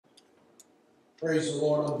Praise the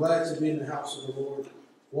Lord. I'm glad to be in the house of the Lord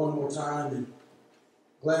one more time and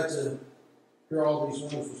glad to hear all these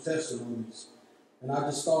wonderful testimonies. And I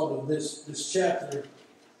just thought of this chapter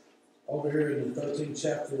over here in the 13th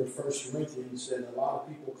chapter of 1 Corinthians that a lot of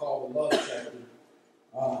people call the love chapter.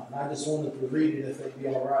 And I just wanted to read it if they'd be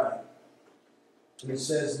all right. And it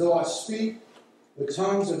says, though I speak with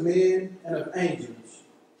tongues of men and of angels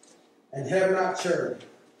and have not charity,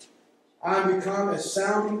 I am become as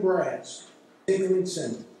sounding brass, tinkling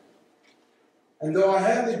cymbal. And though I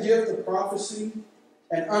have the gift of prophecy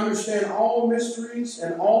and understand all mysteries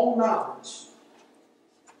and all knowledge,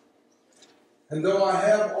 and though I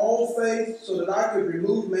have all faith so that I could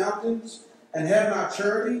remove mountains and have not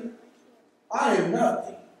charity, I am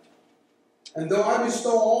nothing. And though I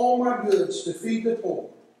bestow all my goods to feed the poor,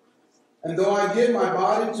 and though I give my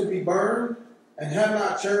body to be burned and have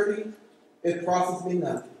not charity, it profiteth me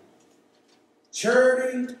nothing.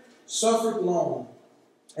 Charity suffereth long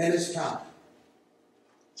and is kind.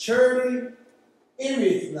 Charity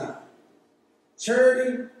envieth not.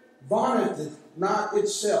 Charity vaunteth not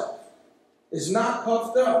itself, is not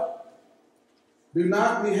puffed up, do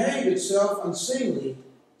not behave itself unseemly,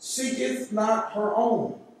 seeketh not her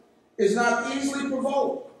own, is not easily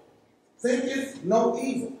provoked, thinketh no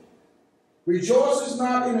evil, rejoices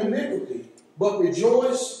not in iniquity, but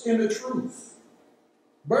rejoice in the truth.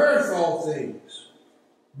 Beareth all things,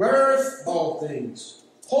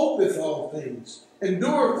 hopeth all things,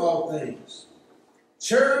 endureth all things.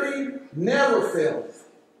 Charity never faileth,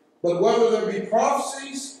 but whether there be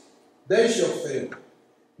prophecies, they shall fail.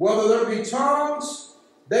 Whether there be tongues,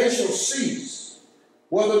 they shall cease.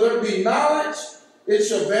 Whether there be knowledge, it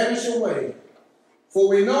shall vanish away. For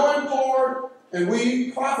we know in part, and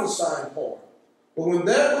we prophesy in part. But when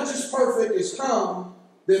that which is perfect is come,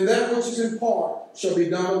 then that which is in part shall be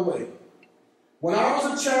done away. When I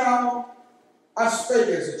was a child, I spake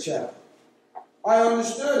as a child. I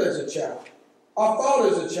understood as a child. I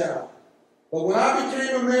thought as a child. But when I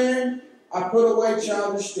became a man, I put away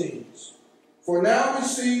childish things. For now we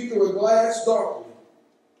see through a glass darkly,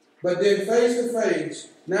 but then face to face.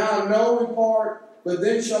 Now I know in part, but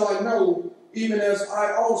then shall I know, even as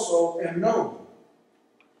I also am known.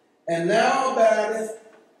 And now abideth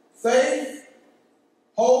faith,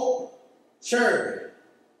 hope, charity.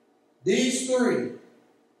 These three.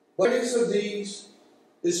 But the greatest of these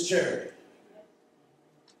is charity.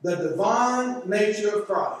 The divine nature of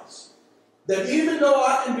Christ. That even though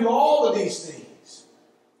I can do all of these things,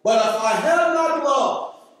 but if I have not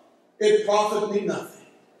love, it profiteth me nothing.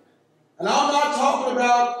 And I'm not talking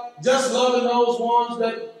about just loving those ones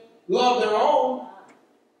that love their own.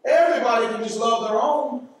 Everybody can just love their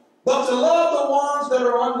own. But to love the ones that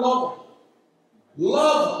are unlovable.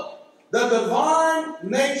 Love them. The divine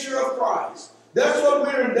nature of Christ. That's what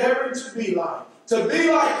we're endeavoring to be like. To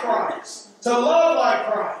be like Christ. To love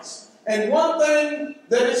like Christ. And one thing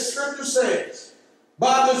that His Scripture says,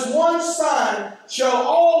 by this one sign shall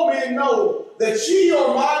all men know that ye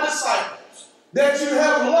are my disciples, that you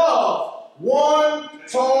have love one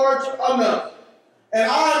towards another.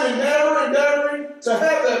 And I am endeavoring to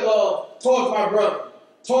have that love towards my brother,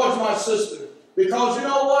 towards my sister. Because you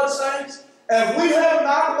know what, saints? If we have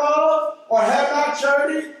not love or have not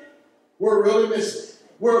charity, we're really missing it.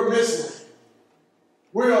 We're missing it.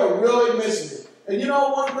 We are really missing it. And you know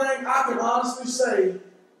one thing, I can honestly say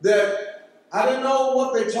that I didn't know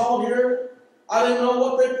what they taught here. I didn't know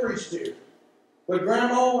what they preached here. But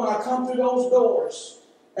Grandma, when I come through those doors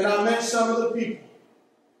and I met some of the people,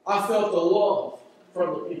 I felt the love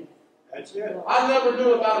from the people. That's it. I never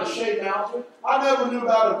knew about a Shay Mountain. I never knew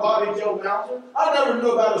about a Bobby Joe Mountain. I never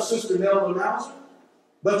knew about a Sister Nelda Mountain.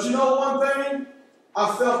 But you know one thing?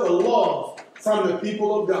 I felt the love from the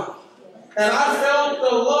people of God. And I felt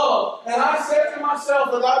the love. And I said to myself,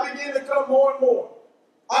 as I began to come more and more,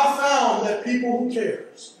 I found that people who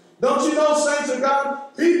cares. Don't you know, saints of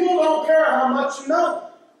God, people don't care how much you know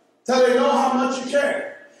till they know how much you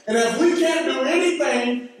care. And if we can't do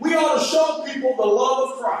anything, we ought to show people the love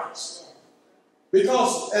of Christ.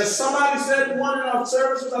 Because as somebody said in one of our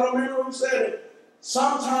services, I don't remember who said it,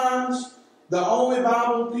 sometimes the only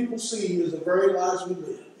Bible people see is the very lives we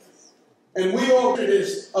live. And we ought to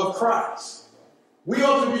this of Christ. We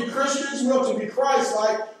ought to be Christians. We ought to be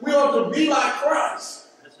Christ-like. We ought to be like Christ.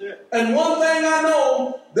 That's it. And one thing I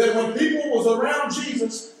know, that when people was around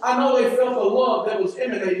Jesus, I know they felt the love that was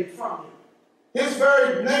emanating from Him. His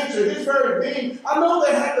very nature, His very being, I know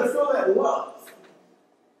they had to feel that love.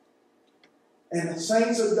 And the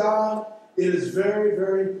saints of God, it is very,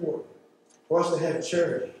 very important for us to have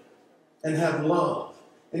charity and have love.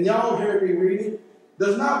 And y'all hear me read it.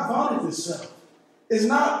 Does not vaunt itself. Is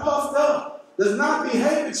not puffed up. does not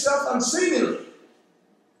behave itself unseemly.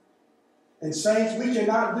 And saints, we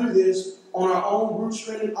cannot do this on our own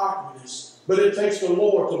brute-strength awkwardness, but it takes the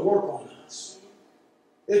Lord to work on us.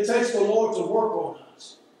 It takes the Lord to work on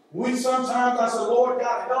us. Sometimes I say, Lord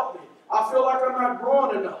God, help me. I feel like I'm not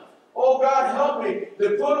growing enough. Oh God, help me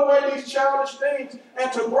to put away these childish things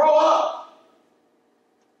and to grow up.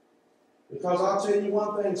 Because I'll tell you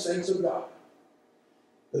one thing, saints of God,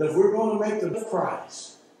 that if we're going to make the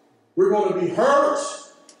Christ, we're going to be hurt,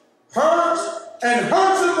 and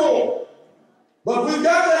hurt some more. But we've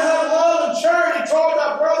got to have love and charity toward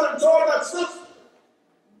our brother and toward our sister.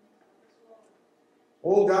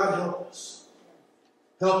 Oh God, help us.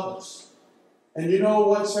 Help us. And you know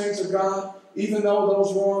what, saints of God? Even though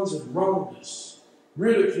those ones have wronged us,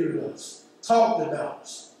 ridiculed us, talked about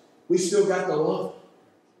us, we still got to love them.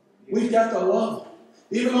 We've got to love them.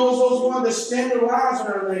 Even those ones that scandalize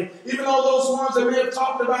our name, even though those ones that may have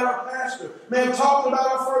talked about our pastor, may have talked about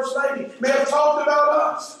our first lady, may have talked about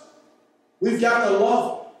us, we've got to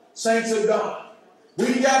love them, saints of God.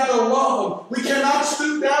 We've got to love them. We cannot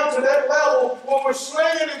stoop down to that level where we're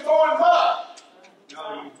slinging and throwing mud.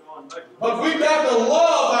 But we've got to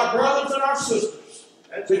love our brothers and our sisters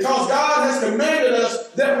because God has commanded us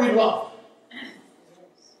that we love them.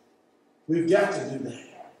 We've got to do that.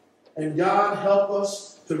 And God, help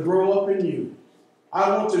us to grow up in you. I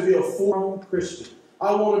want to be a full Christian.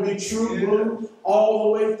 I want to be true blue all the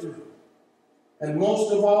way through. And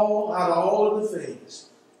most of all, out of all of the things,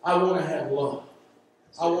 I want to have love.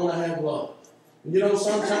 I want to have love. And you know,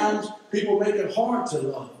 sometimes people make it hard to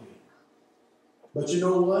love me. But you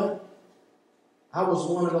know what? I was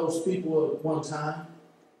one of those people at one time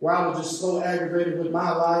where I was just so aggravated with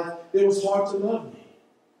my life, it was hard to love me.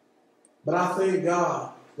 But I thank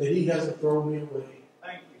God that He hasn't thrown me away.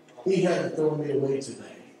 He hasn't thrown me away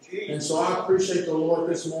today. And so I appreciate the Lord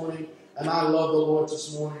this morning, and I love the Lord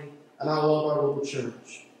this morning, and I love our little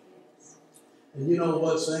church. And you know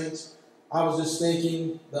what, saints? I was just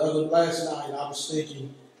thinking, last night, I was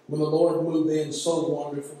thinking, when the Lord moved in so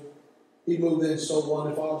wonderful, He moved in so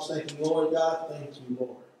wonderful, I was thinking, Lord God, thank you,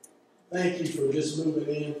 Lord. Thank you for just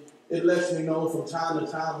moving in. It lets me know from time to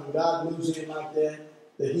time when God moves in like that,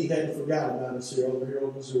 that He hadn't forgotten about us over here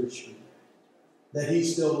on Missouri Street. That He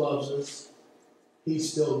still loves us. He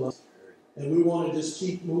still loves us. And we want to just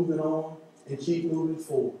keep moving on and keep moving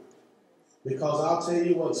forward. Because I'll tell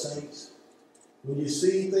you what, saints, when you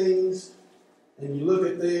see things and you look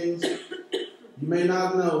at things, you may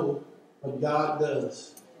not know, but God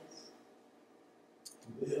does.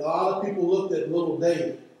 A lot of people looked at little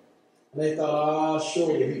David and they thought,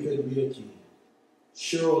 surely he couldn't be a king.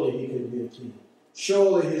 Surely he couldn't be a king.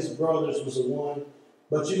 Surely his brothers was the one.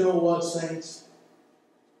 But you know what, saints?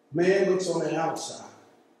 Man looks on the outside,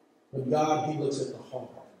 but God, He looks at the heart.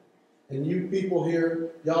 And you people here,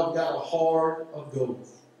 y'all got a heart of gold.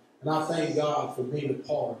 And I thank God for being a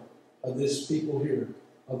part of this people here,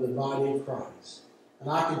 of the body of Christ. And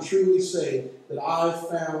I can truly say that I've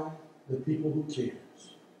found the people who cares.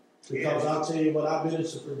 Because I'll tell you what, I've been in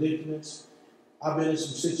some predicaments, I've been in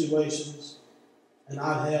some situations, and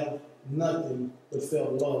I have nothing but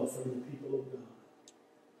felt love from the people of God.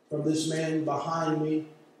 From this man behind me,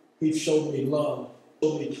 he showed me love,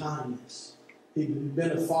 showed me kindness. He's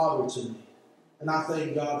been a father to me. And I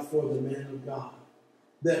thank God for the man of God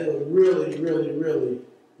that would really, really, really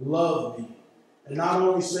love me. And not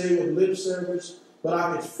only say with lip service, but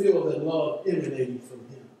I could feel that love emanating from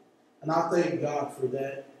him. And I thank God for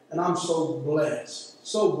that. And I'm so blessed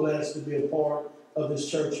to be a part of this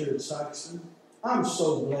church here at Saxon. I'm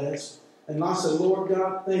so blessed. And I said, Lord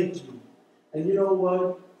God, thank you. And you know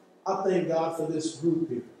what? I thank God for this group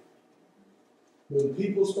here. When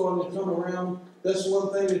people starting to come around, that's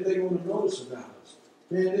one thing that they're going to notice about us.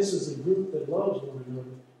 Man, this is a group that loves one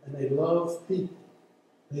another, and they love people.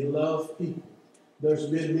 They love people. There's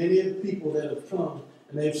been many of the people that have come,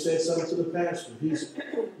 and they've said something to the pastor. He's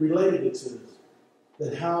related it to us.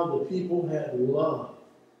 That how the people had love.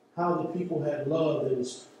 How the people had love that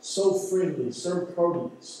was so friendly, so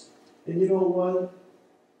courteous. And you know what?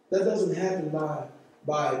 That doesn't happen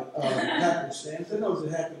by happenstance. That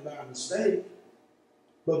doesn't happen by mistake.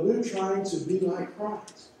 But we're trying to be like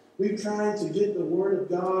Christ. We're trying to get the Word of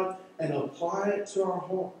God and apply it to our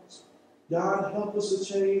hearts. God, help us to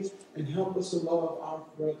change and help us to love our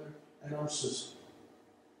brother and our sister.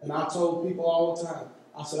 And I told people all the time,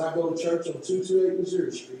 I said, I go to church on 228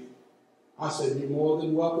 Missouri Street. I said, you're more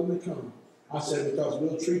than welcome to come. I said, because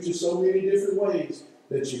we'll treat you so many different ways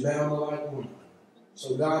that you're bound to like one another.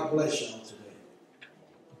 So God bless y'all today.